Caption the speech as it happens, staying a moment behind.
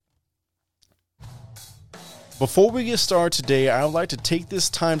Before we get started today, I would like to take this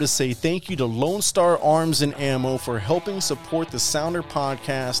time to say thank you to Lone Star Arms and Ammo for helping support the Sounder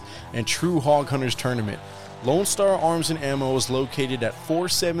Podcast and True Hog Hunters Tournament. Lone Star Arms and Ammo is located at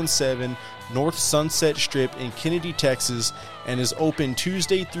 477 North Sunset Strip in Kennedy, Texas, and is open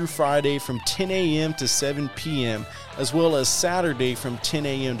Tuesday through Friday from 10 a.m. to 7 p.m., as well as Saturday from 10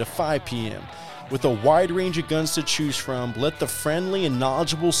 a.m. to 5 p.m. With a wide range of guns to choose from, let the friendly and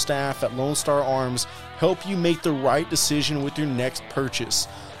knowledgeable staff at Lone Star Arms help you make the right decision with your next purchase.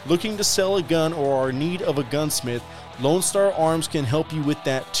 Looking to sell a gun or are in need of a gunsmith, Lone Star Arms can help you with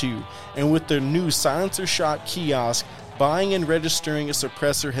that too. And with their new silencer shot kiosk, buying and registering a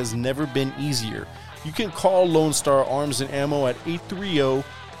suppressor has never been easier. You can call Lone Star Arms and Ammo at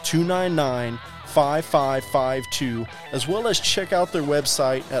 830-299-5552, as well as check out their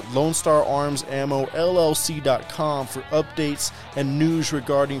website at LoneStarArmsAmmoLLC.com for updates and news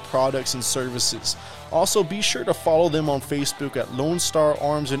regarding products and services. Also, be sure to follow them on Facebook at Lone Star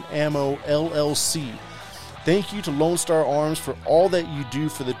Arms and Ammo LLC. Thank you to Lone Star Arms for all that you do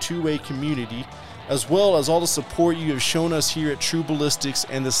for the two-way community, as well as all the support you have shown us here at True Ballistics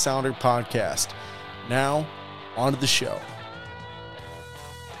and the Sounder Podcast. Now, on to the show.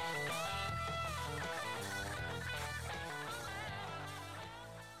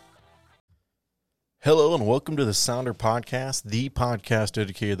 Hello and welcome to the Sounder Podcast, the podcast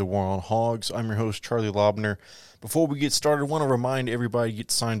dedicated to the war on hogs. I'm your host, Charlie Lobner. Before we get started, I want to remind everybody to get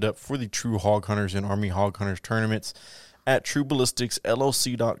signed up for the True Hog Hunters and Army Hog Hunters tournaments at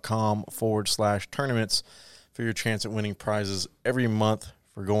TrueBallisticsLLC.com/tournaments for your chance at winning prizes every month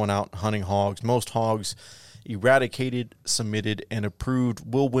for going out hunting hogs. Most hogs eradicated, submitted, and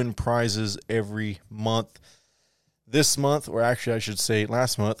approved will win prizes every month. This month, or actually I should say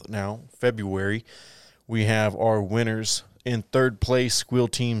last month now, February, we have our winners. In third place, Squeal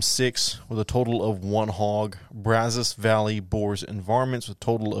Team 6 with a total of 1 hog. Brazos Valley Boars and Varmints with a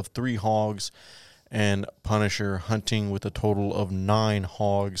total of 3 hogs. And Punisher Hunting with a total of 9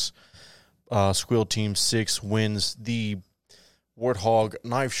 hogs. Squeal Team 6 wins the Warthog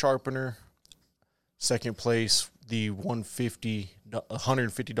Knife Sharpener. Second place, the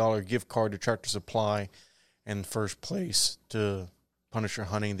 $150 gift card to Tractor Supply. And first place to Punisher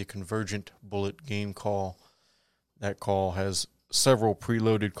Hunting, the Convergent Bullet Game Call. That call has several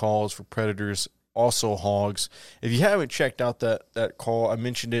preloaded calls for predators, also hogs. If you haven't checked out that call, I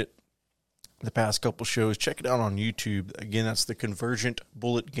mentioned it the past couple shows. Check it out on YouTube. Again, that's the Convergent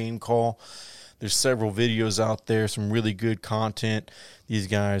Bullet Game Call. There's several videos out there, some really good content. These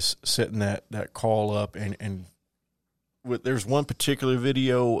guys setting that call up, and there's one particular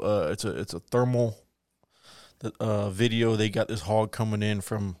video. It's a thermal video. They got this hog coming in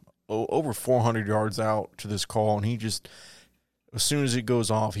from over 400 yards out to this call, and he just, as soon as it goes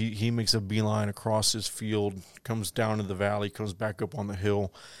off, he makes a beeline across this field, comes down to the valley, comes back up on the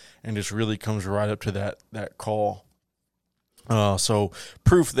hill, and just really comes right up to that call. So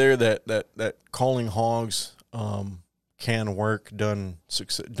proof there that calling hogs can work, done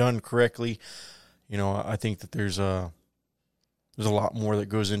correctly. You know, I think that there's a lot more that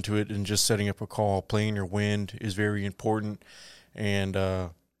goes into it than just setting up a call. Playing your wind is very important, and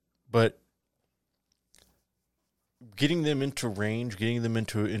but getting them into range, getting them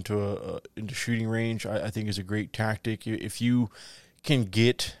into shooting range, I think is a great tactic. If you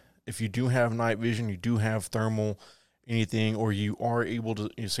do have night vision, you do have thermal, anything, or you are able to,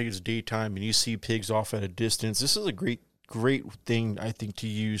 say it's daytime and you see pigs off at a distance, this is a great thing, I think, to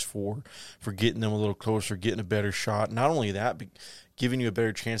use for getting them a little closer, getting a better shot. Not only that, but giving you a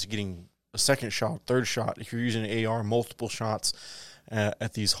better chance of getting a second shot, third shot. If you're using an AR, multiple shots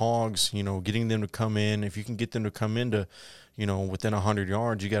at these hogs, getting them to come in. If you can get them to come into, within 100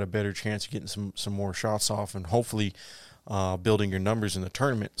 yards, you got a better chance of getting some more shots off, and hopefully building your numbers in the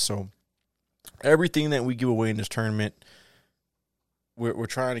tournament. So everything that we give away in this tournament, we're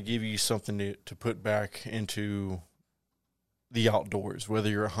trying to give you something to put back into the outdoors, whether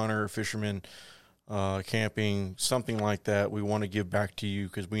you're a hunter, a fisherman, camping, something like that. We want to give back to you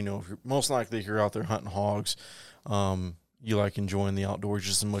because we know if most likely if you're out there hunting hogs, you like enjoying the outdoors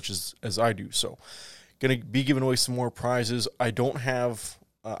just as much as I do. So going to be giving away some more prizes. I'm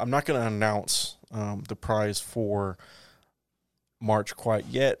not going to announce the prize for March quite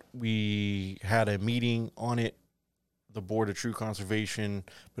yet. We had a meeting on it, the Board of True Conservation,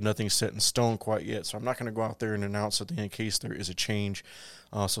 but nothing's set in stone quite yet. So I'm not going to go out there and announce something in case there is a change.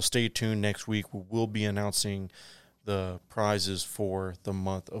 So stay tuned. Next week we will be announcing the prizes for the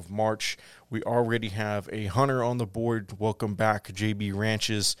month of March. We already have a hunter on the board. Welcome back, JB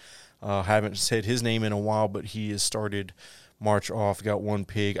Ranches. Haven't said his name in a while, but he has started March off, got 1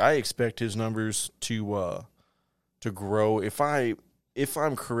 pig. I expect his numbers to to grow. If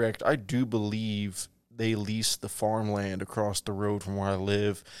I'm correct, I do believe they lease the farmland across the road from where I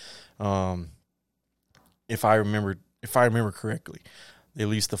live. If I remember correctly, they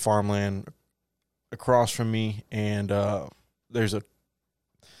lease the farmland across from me, and I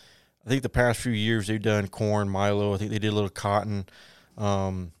think the past few years they've done corn, milo. I think they did a little cotton,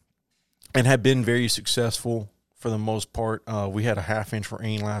 and have been very successful for the most part. We had a half-inch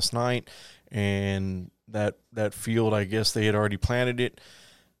rain last night, and that field, I guess they had already planted it,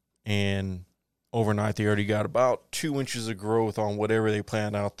 and overnight they already got about 2 inches of growth on whatever they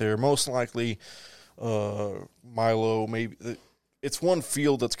planted out there. Most likely, milo, maybe. It's one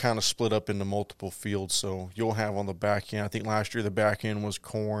field that's kind of split up into multiple fields, so you'll have on the back end. I think last year the back end was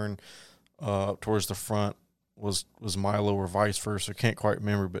corn, towards the front was milo, or vice versa. Can't quite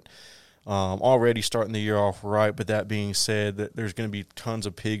remember, but already starting the year off right. But that being said, that there's going to be tons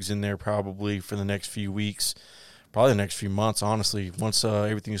of pigs in there probably for the next few weeks, probably the next few months, honestly. Once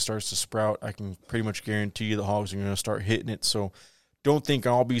everything starts to sprout, I can pretty much guarantee you the hogs are going to start hitting it. So don't think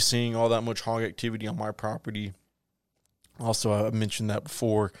I'll be seeing all that much hog activity on my property. Also, I mentioned that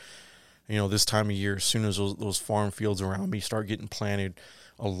before, this time of year, as soon as those farm fields around me start getting planted,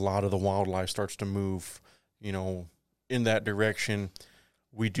 a lot of the wildlife starts to move, in that direction.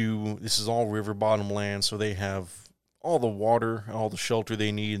 This is all river bottom land, so they have all the water, all the shelter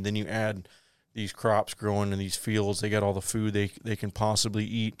they need, and then you add these crops growing in these fields. They got all the food they can possibly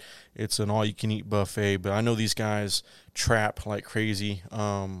eat. It's an all-you-can-eat buffet, but I know these guys trap like crazy,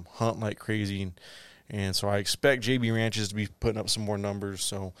 hunt like crazy, and so I expect JB Ranches to be putting up some more numbers.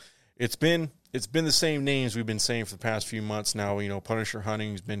 So it's been the same names we've been saying for the past few months now. Punisher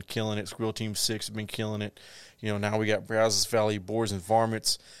Hunting's been killing it. Squirrel Team 6 have been killing it. Now we got Brazos Valley Boars and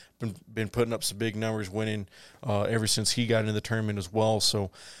Varmints been putting up some big numbers, winning ever since he got into the tournament as well.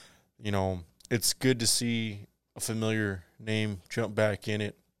 So, it's good to see a familiar name jump back in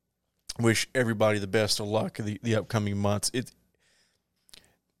it. Wish everybody the best of luck in the upcoming months. It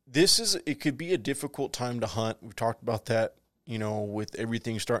could be a difficult time to hunt. We've talked about that, with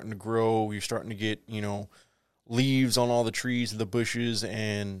everything starting to grow. You're starting to get, leaves on all the trees and the bushes,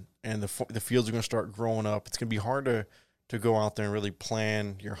 and the fields are going to start growing up. It's going to be hard to go out there and really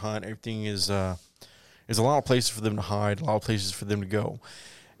plan your hunt. Everything is there's a lot of places for them to hide, a lot of places for them to go.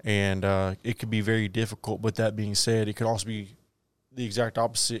 And it could be very difficult. But that being said, it could also be the exact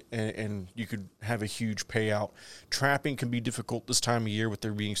opposite, and you could have a huge payout. Trapping can be difficult this time of year with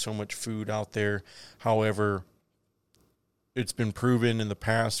there being so much food out there. However, it's been proven in the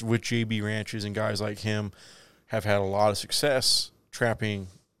past with JB Ranches and guys like him have had a lot of success trapping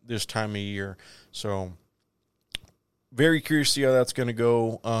this time of year. So very curious to see how that's going to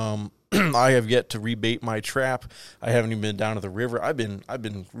go. I have yet to rebait my trap. I haven't even been down to the river. I've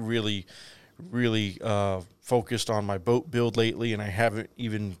been really focused on my boat build lately, and I haven't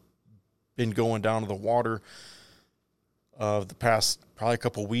even been going down to the water the past probably a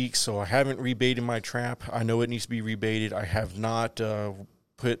couple weeks, so I haven't rebaited my trap. I know it needs to be rebaited. I have not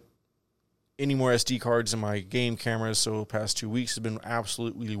put any more SD cards in my game cameras, so the past 2 weeks have been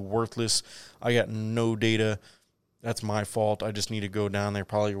absolutely worthless. I got no data. That's my fault. I just need to go down there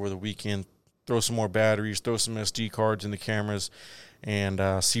probably over the weekend, throw some more batteries, throw some SD cards in the cameras,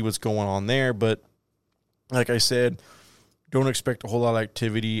 and see what's going on there. But like I said, don't expect a whole lot of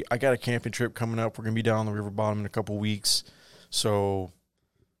activity. I got a camping trip coming up. We're going to be down on the river bottom in a couple weeks. So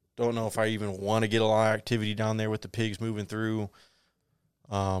don't know if I even want to get a lot of activity down there with the pigs moving through.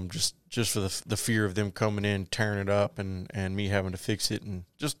 Just for the fear of them coming in, tearing it up, and me having to fix it. And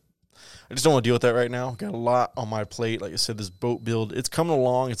I just don't want to deal with that right now. Got a lot on my plate. Like I said, this boat build, it's coming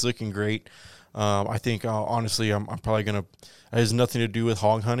along. It's looking great. I think, honestly, I'm probably going to – it has nothing to do with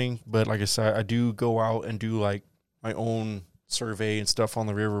hog hunting. But like I said, I do go out and do, like, my own survey and stuff on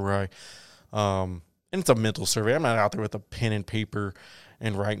the river where and it's a mental survey. I'm not out there with a pen and paper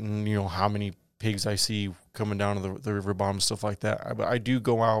and writing, how many pigs I see coming down to the river bottom and stuff like that. I do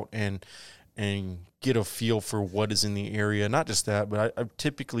go out and get a feel for what is in the area. Not just that, but I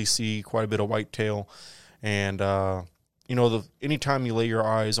typically see quite a bit of whitetail. And, anytime you lay your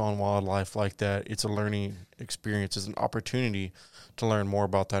eyes on wildlife like that, it's a learning experience. It's an opportunity to learn more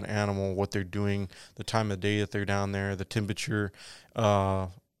about that animal, what they're doing, the time of day that they're down there, the temperature.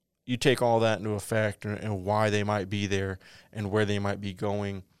 You take all that into effect and why they might be there and where they might be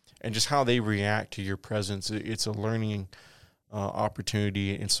going and just how they react to your presence. It's a learning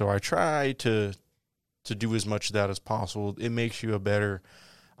opportunity. And so I try to do as much of that as possible. It makes you a better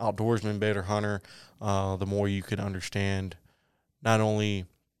outdoorsman, better hunter, the more you can understand not only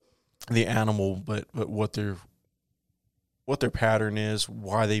the animal, but what they're what their pattern is,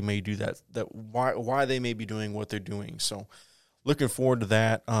 why they may do why they may be doing what they're doing. So looking forward to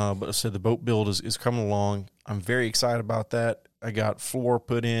that. But I said the boat build is coming along. I'm very excited about that. I got floor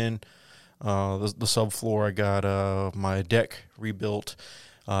put in, the subfloor. I got my deck rebuilt,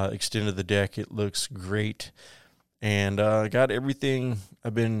 extended the deck. It looks great, and I got everything.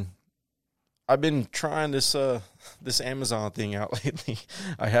 I've been trying this Amazon thing out lately.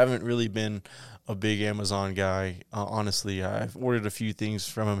 I haven't really been a big Amazon guy, honestly. I've ordered a few things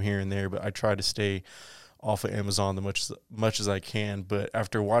from him here and there, but I try to stay off of Amazon the much as I can. But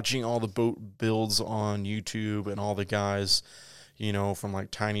after watching all the boat builds on YouTube and all the guys, from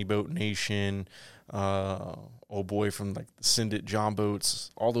like Tiny Boat Nation, oh boy, from like the Send It John Boats,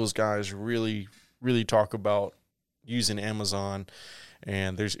 all those guys really, really talk about using Amazon,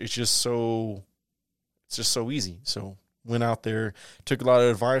 and it's just so easy. So went out there, took a lot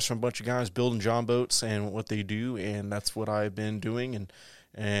of advice from a bunch of guys building John boats and what they do, and that's what I've been doing,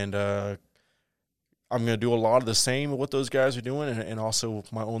 and I'm going to do a lot of the same of what those guys are doing, and also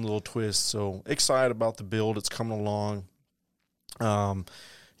my own little twist. So excited about the build. It's coming along.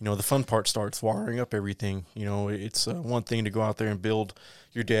 The fun part starts wiring up everything. It's one thing to go out there and build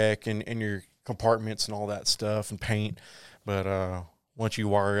your deck and your compartments and all that stuff and paint, but once you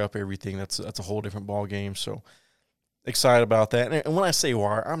wire up everything, that's a whole different ball game. So excited about that. And when I say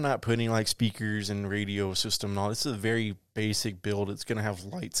wire, I'm not putting like speakers and radio system and all. This is a very basic build. It's going to have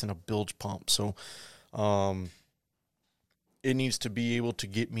lights and a bilge pump. So it needs to be able to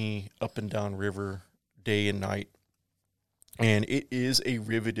get me up and down river day and night. And it is a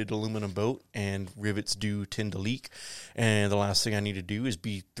riveted aluminum boat, and rivets do tend to leak. And the last thing I need to do is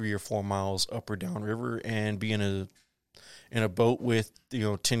be 3 or 4 miles up or down river and be in a boat with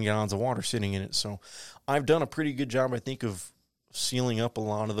 10 gallons of water sitting in it. So I've done a pretty good job, I think, of sealing up a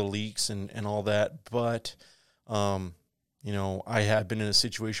lot of the leaks and all that. But I had been in a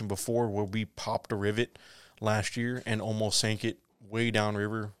situation before where we popped a rivet last year and almost sank it way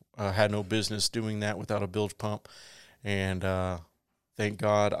downriver. Had no business doing that without a bilge pump. And thank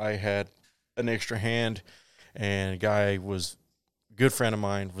God I had an extra hand. And a guy was a good friend of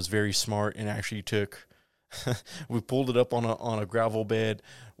mine, was very smart, and actually took we pulled it up on a gravel bed.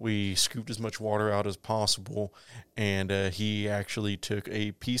 We scooped as much water out as possible, and he actually took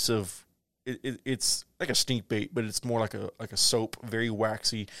a piece of it's like a stink bait, but it's more like a soap, very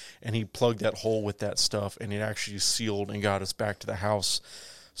waxy, and he plugged that hole with that stuff, and it actually sealed and got us back to the house.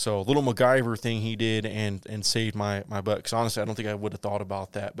 So a little MacGyver thing he did and saved my butt. Because honestly, I don't think I would have thought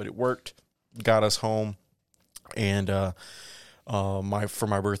about that, but it worked, got us home, and for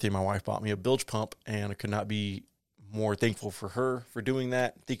my birthday, my wife bought me a bilge pump, and I could not be more thankful for her for doing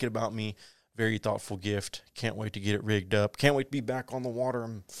that, thinking about me. Very thoughtful gift. Can't wait to get it rigged up. Can't wait to be back on the water.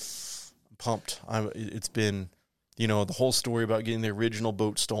 I'm pumped. It's been, the whole story about getting the original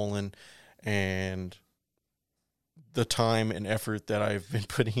boat stolen and the time and effort that I've been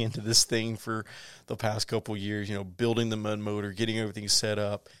putting into this thing for the past couple years, building the mud motor, getting everything set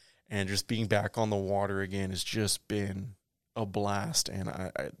up, and just being back on the water again has just been a blast. And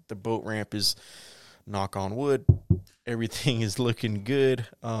the boat ramp is, knock on wood, everything is looking good,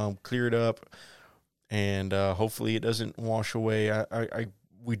 cleared up, and hopefully it doesn't wash away.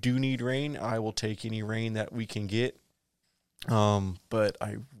 We do need rain. I will take any rain that we can get. But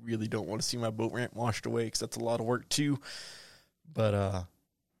I really don't want to see my boat ramp washed away because that's a lot of work too. But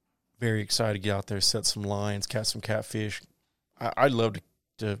very excited to get out there, set some lines, catch some catfish. I'd love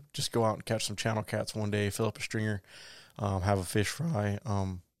to just go out and catch some channel cats one day, fill up a stringer, have a fish fry,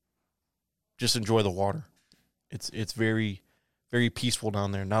 just enjoy the water. It's very, very peaceful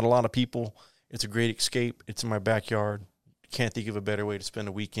down there. Not a lot of people. It's a great escape. It's in my backyard. Can't think of a better way to spend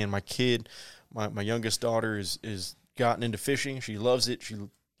a weekend. My kid, my youngest daughter is gotten into fishing. She loves it. She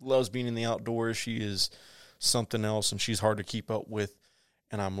loves being in the outdoors. She is something else, and she's hard to keep up with,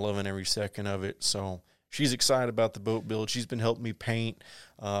 and I'm loving every second of it. So she's excited about the boat build. She's been helping me paint,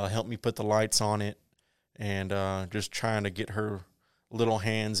 help me put the lights on it, and just trying to get her little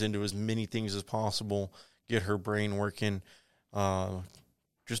hands into as many things as possible, get her brain working,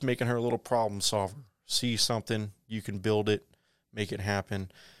 just making her a little problem solver. See something, you can build it, make it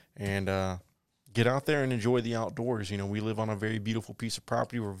happen, and get out there and enjoy the outdoors. We live on a very beautiful piece of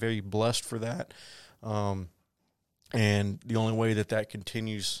property. We're very blessed for that. And the only way that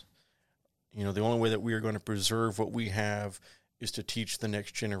continues, the only way that we are going to preserve what we have is to teach the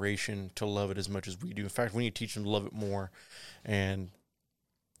next generation to love it as much as we do. In fact, we need to teach them to love it more. And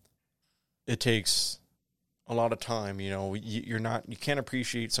it takes a lot of time. You can't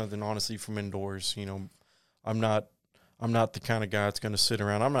appreciate something honestly from indoors. I'm I'm not the kind of guy that's going to sit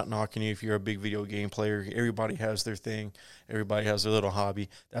around. I'm not knocking you if you're a big video game player. Everybody has their thing. Everybody has their little hobby.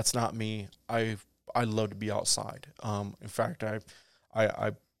 That's not me. I love to be outside. In fact,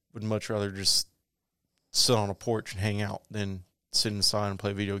 I would much rather just sit on a porch and hang out than sit inside and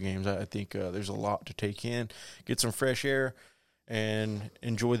play video games. I think there's a lot to take in, get some fresh air, and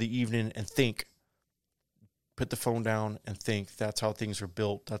enjoy the evening and think. Put the phone down and think. That's how things are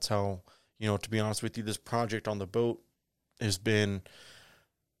built. That's how, to be honest with you, this project on the boat has been,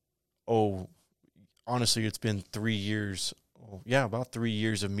 honestly, it's been 3 years. About 3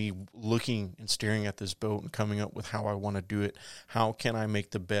 years of me looking and staring at this boat and coming up with how I want to do it. How can I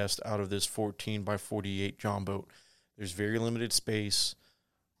make the best out of this 14 by 48 John boat? There's very limited space.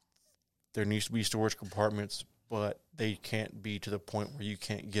 There needs to be storage compartments, but they can't be to the point where you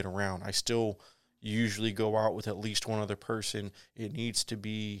can't get around. I still usually go out with at least one other person. It needs to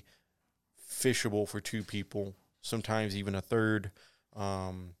be fishable for 2 people, sometimes even a third.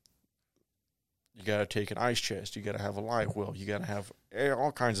 You got to take an ice chest. You got to have a live well. You got to have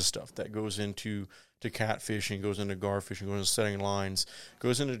all kinds of stuff that goes into catfishing, goes into gar fishing, goes into setting lines,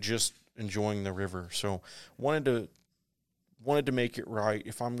 goes into just enjoying the river. So wanted to make it right.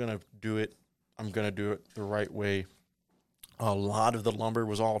 If I'm going to do it, I'm going to do it the right way. A lot of the lumber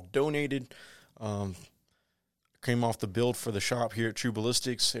was all donated. Came off the build for the shop here at True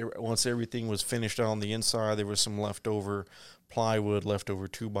Ballistics. Once everything was finished on the inside, there was some leftover plywood, leftover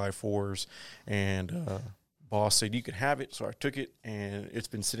 2x4s, and boss said you could have it, so I took it, and it's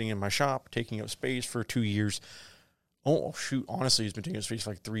been sitting in my shop, taking up space for 2 years. Oh, shoot, honestly, it's been taking up space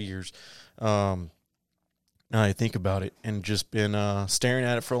for like 3 years. Now I think about it, and just been staring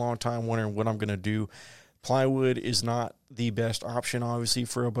at it for a long time, wondering what I'm going to do. Plywood is not the best option, obviously,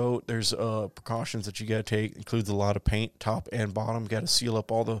 for a boat. There's precautions that you got to take. Includes a lot of paint, top and bottom. Got to seal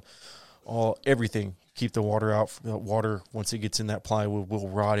up everything. Keep the water out. The water, once it gets in that plywood, will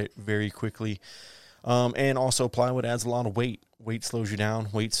rot it very quickly. And also, plywood adds a lot of weight. Weight slows you down.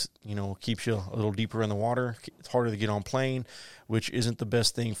 Weight, keeps you a little deeper in the water. It's harder to get on plane, which isn't the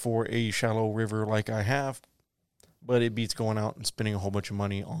best thing for a shallow river like I have. But it beats going out and spending a whole bunch of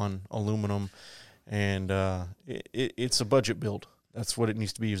money on aluminum. And it's a budget build. That's what it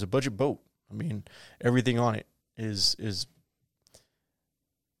needs to be. It's a budget boat. I mean, everything on it is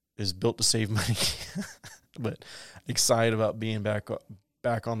built to save money. But excited about being back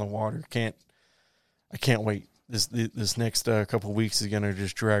on the water. I can't wait. This next couple of weeks is gonna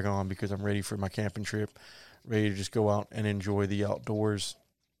just drag on because I'm ready for my camping trip. Ready to just go out and enjoy the outdoors.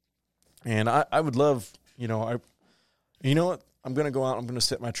 And I would love, you know what? I'm going to go out, I'm going to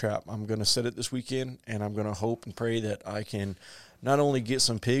set my trap. I'm going to set it this weekend, and I'm going to hope and pray that I can not only get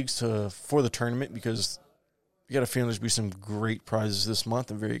some pigs for the tournament, because you got a feeling there's going to be some great prizes this month.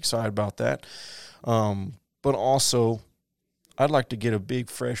 I'm very excited about that. But also, I'd like to get a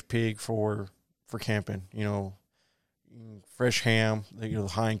big fresh pig for camping, fresh ham, the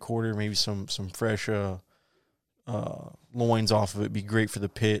hind quarter, maybe some fresh loins off of it. Be great for the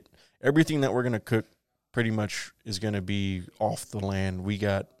pit. Everything that we're going to cook pretty much is going to be off the land. We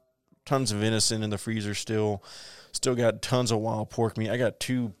got tons of venison in the freezer still got tons of wild pork meat. I got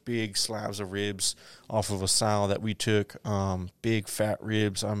 2 big slabs of ribs off of a sow that we took, big fat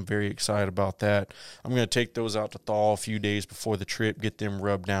ribs. I'm very excited about that. I'm going to take those out to thaw a few days before the trip, get them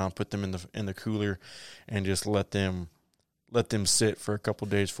rubbed down, put them in the cooler, and just let them sit for a couple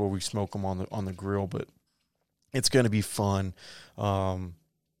of days before we smoke them on the grill. But it's going to be fun.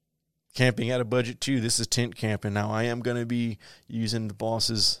 Camping at a budget too. This is tent camping. Now I am going to be using the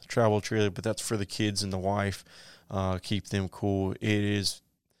boss's travel trailer, but that's for the kids and the wife. Keep them cool. It has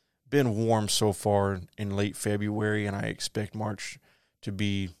been warm so far in late February, and I expect March to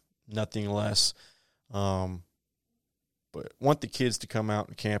be nothing less. But want the kids to come out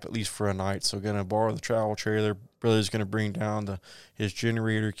and camp at least for a night. So going to borrow the travel trailer. Brother's going to bring down his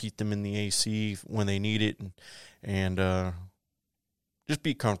generator, keep them in the AC when they need it, and just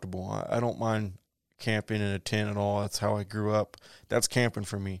be comfortable. I don't mind camping in a tent at all. That's how I grew up. That's camping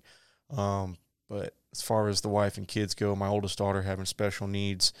for me. But as far as the wife and kids go, my oldest daughter having special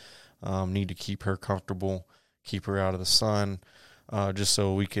needs, need to keep her comfortable, keep her out of the sun, just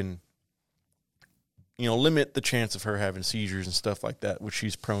so we can, limit the chance of her having seizures and stuff like that, which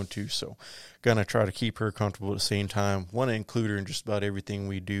she's prone to. So going to try to keep her comfortable at the same time. Want to include her in just about everything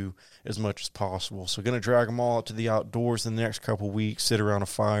we do as much as possible. So going to drag them all out to the outdoors in the next couple of weeks, sit around a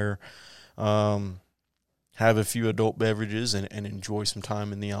fire, have a few adult beverages, and enjoy some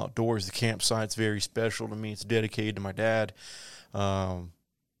time in the outdoors. The campsite's very special to me. It's dedicated to my dad. Can't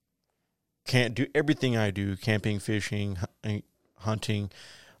do everything I do, camping, fishing, hunting.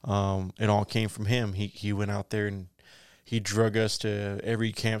 It all came from him. He went out there and he drug us to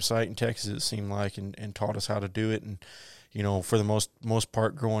every campsite in Texas, it seemed like, and taught us how to do it. And, for the most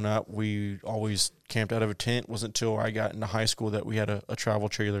part growing up, we always camped out of a tent. It wasn't until I got into high school that we had a travel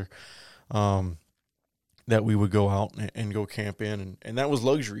trailer that we would go out and go camp in. And that was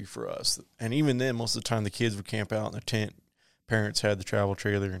luxury for us. And even then, most of the time the kids would camp out in the tent. Parents had the travel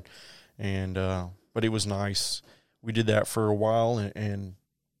trailer. But it was nice. We did that for a while, and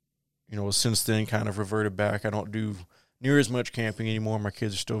since then kind of reverted back. I don't do near as much camping anymore. My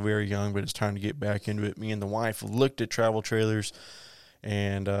kids are still very young, but it's time to get back into it. Me and the wife looked at travel trailers,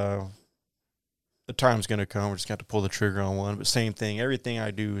 and the time's going to come. We're just got to pull the trigger on one. But same thing. Everything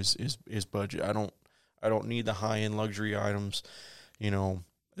I do is budget. I don't need the high end luxury items,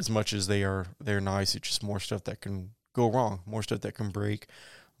 as much as they're nice. It's just more stuff that can go wrong, more stuff that can break,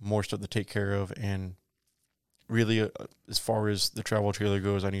 more stuff to take care of. And really, as far as the travel trailer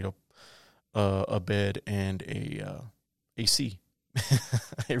goes, I need a bed and a AC.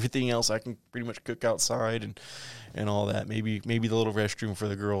 Everything else I can pretty much cook outside and all that. Maybe the little restroom for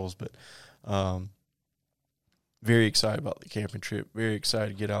the girls, but very excited about the camping trip. Very excited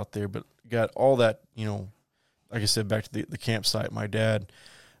to get out there, but got all that, like I said, back to the campsite. My dad,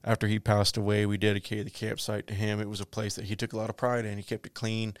 after he passed away, we dedicated the campsite to him. It was a place that he took a lot of pride in. He kept it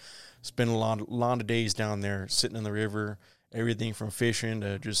clean, spent a lot of days down there sitting in the river, everything from fishing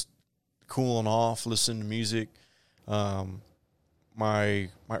to just cooling off, listening to music. My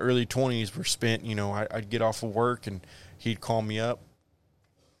early 20s were spent, I'd get off of work and he'd call me up,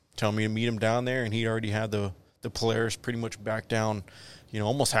 tell me to meet him down there, and he already had the Polaris pretty much back down,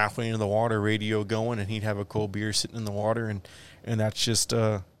 almost halfway into the water, radio going, and he'd have a cold beer sitting in the water, and that's just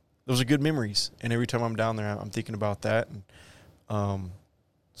those are good memories. And every time I'm down there, I'm thinking about that. And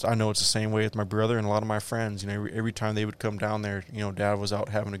so I know it's the same way with my brother and a lot of my friends. Every time they would come down there, Dad was out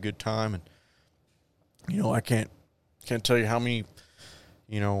having a good time, and I can't tell you how many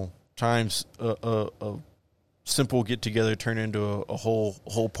times a simple get together turned into a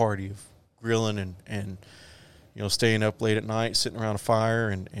whole party of grilling and staying up late at night, sitting around a fire,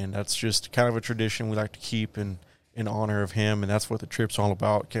 and that's just kind of a tradition we like to keep in honor of him, and that's what the trip's all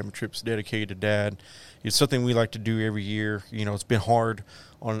about. Camping trip's dedicated to Dad. It's something we like to do every year. It's been hard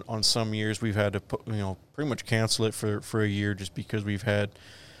on some years. We've had to pretty much cancel it for a year just because we've had,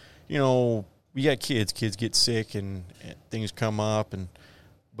 we got kids get sick and things come up,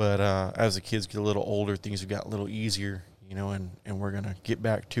 but as the kids get a little older, things have got a little easier, and we're going to get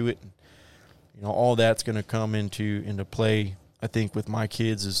back to it. All that's going to come into play, I think, with my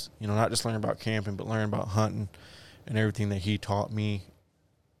kids is, not just learning about camping, but learning about hunting and everything that he taught me,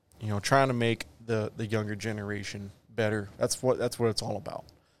 trying to make the younger generation better. That's what it's all about.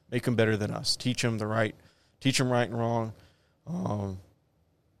 Make them better than us. Teach them right and wrong.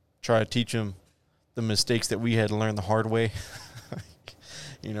 Try to teach them the mistakes that we had to learn the hard way.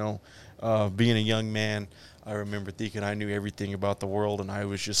 Being a young man, I remember thinking I knew everything about the world and I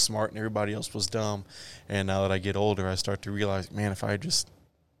was just smart and everybody else was dumb. And now that I get older, I start to realize, man, if I just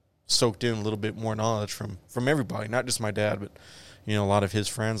soaked in a little bit more knowledge from everybody, not just my dad, but, a lot of his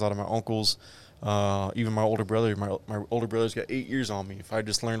friends, a lot of my uncles, even my older brother. My older brother's got 8 years on me. If I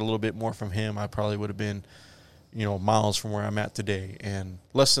just learned a little bit more from him, I probably would have been, miles from where I'm at today. And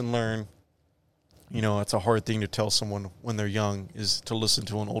lesson learned. It's a hard thing to tell someone when they're young, is to listen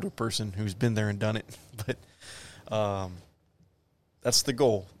to an older person who's been there and done it. But that's the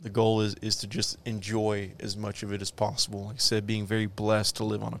goal. The goal is to just enjoy as much of it as possible. Like I said, being very blessed to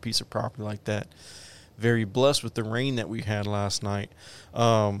live on a piece of property like that. Very blessed with the rain that we had last night.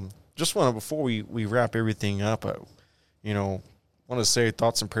 Just want to, before we wrap everything up, want to say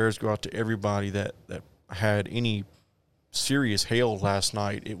thoughts and prayers go out to everybody that had any serious hail last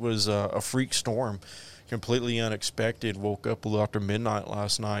night. It was a freak storm, completely unexpected. Woke up a little after midnight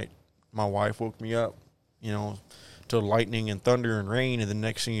last night. My wife woke me up, to lightning and thunder and rain, and the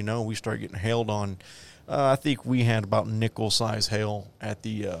next thing you know, we start getting hailed on. I think we had about nickel-size hail at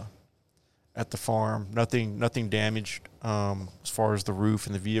the farm. Nothing damaged as far as the roof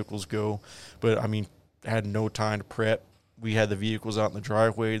and the vehicles go, but had no time to prep. We had the vehicles out in the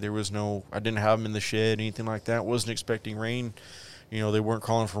driveway. I didn't have them in the shed, anything like that. Wasn't expecting rain. They weren't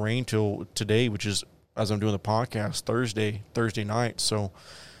calling for rain till today, which is, as I'm doing the podcast, Thursday night. So,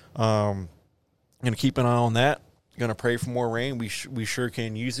 I'm going to keep an eye on that. Going to pray for more rain. We sure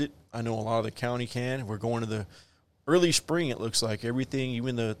can use it. I know a lot of the county can. We're going to the early spring, it looks like. Everything,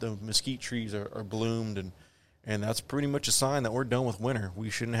 even the mesquite trees are bloomed, and that's pretty much a sign that we're done with winter.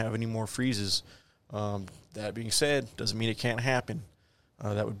 We shouldn't have any more freezes. That being said, doesn't mean it can't happen.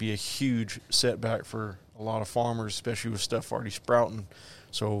 That would be a huge setback for a lot of farmers, especially with stuff already sprouting.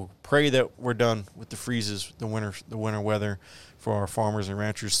 So pray that we're done with the freezes, the winter weather, for our farmers and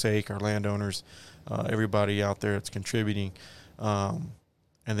ranchers' sake, our landowners, everybody out there that's contributing. And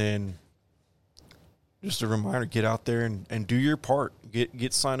then just a reminder, get out there and do your part.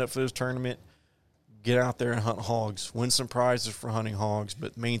 Get signed up for this tournament. Get out there and hunt hogs. Win some prizes for hunting hogs.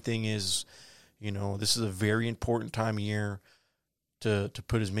 But the main thing is, this is a very important time of year to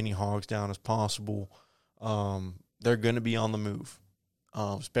put as many hogs down as possible. They're going to be on the move,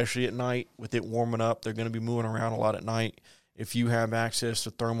 especially at night. With it warming up, they're going to be moving around a lot at night. If you have access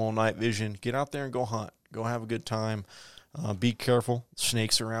to thermal night vision, get out there and go hunt. Go have a good time. Be careful.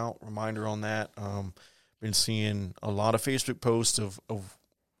 Snakes are out. Reminder on that. Been seeing a lot of Facebook posts of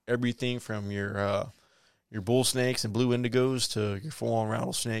everything from your bull snakes and blue indigos to your full-on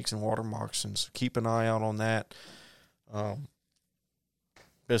rattlesnakes and water moccasins. So keep an eye out on that.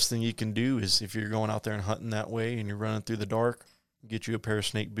 Best thing you can do is, if you're going out there and hunting that way and you're running through the dark, get you a pair of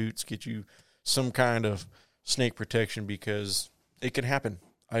snake boots, get you some kind of snake protection, because it can happen.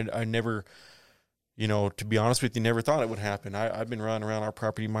 I never, to be honest with you, never thought it would happen. I've been running around our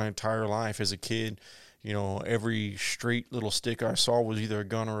property my entire life as a kid. Every straight little stick I saw was either a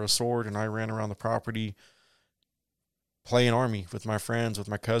gun or a sword, and I ran around the property playing Army with my friends, with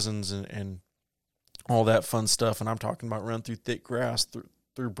my cousins, and all that fun stuff. And I'm talking about running through thick grass,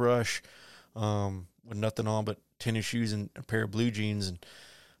 through brush, with nothing on but tennis shoes and a pair of blue jeans, and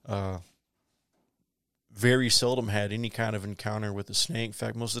very seldom had any kind of encounter with a snake. In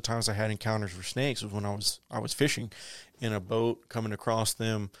fact, most of the times I had encounters with snakes was when I was fishing in a boat, coming across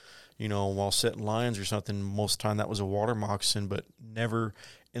them, while setting lines or something. Most of the time that was a water moccasin, but never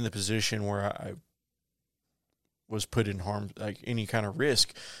in the position where I was put in harm, like any kind of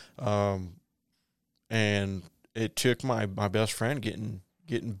risk. And it took my best friend getting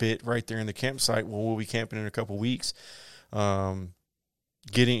bit right there in the campsite. Well, we'll be camping in a couple weeks. In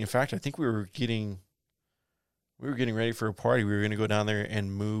fact, I think we were getting ready for a party. We were going to go down there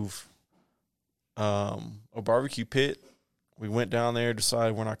and move a barbecue pit. We went down there,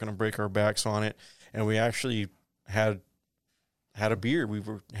 decided we're not going to break our backs on it, and we actually had a beer. We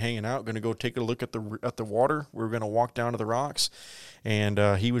were hanging out, going to go take a look at the water. We were going to walk down to the rocks, and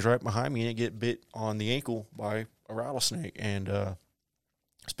he was right behind me and get bit on the ankle by a rattlesnake, and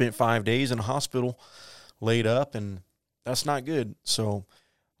spent 5 days in a hospital, laid up, and that's not good. So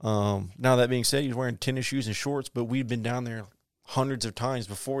now that being said, he was wearing tennis shoes and shorts, but we'd been down there hundreds of times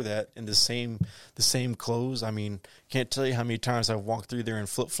before that in the same clothes. I mean, can't tell you how many times I've walked through there in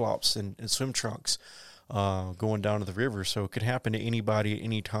flip-flops and swim trunks, going down to the river. So it could happen to anybody at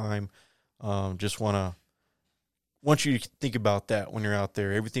any time. Just want you to think about that when you're out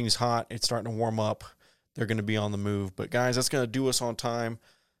there. Everything's hot. It's starting to warm up. They're going to be on the move. But guys, that's going to do us on time.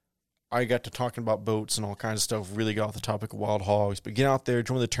 I got to talking about boats and all kinds of stuff, really got off the topic of wild hogs. But get out there,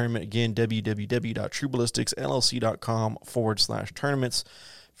 join the tournament. Again, www.trueballisticsllc.com/tournaments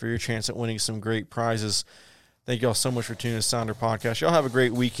for your chance at winning some great prizes. Thank y'all so much for tuning in to Sounder Podcast. Y'all have a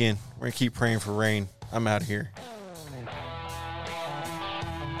great weekend. We're going to keep praying for rain. I'm out of here.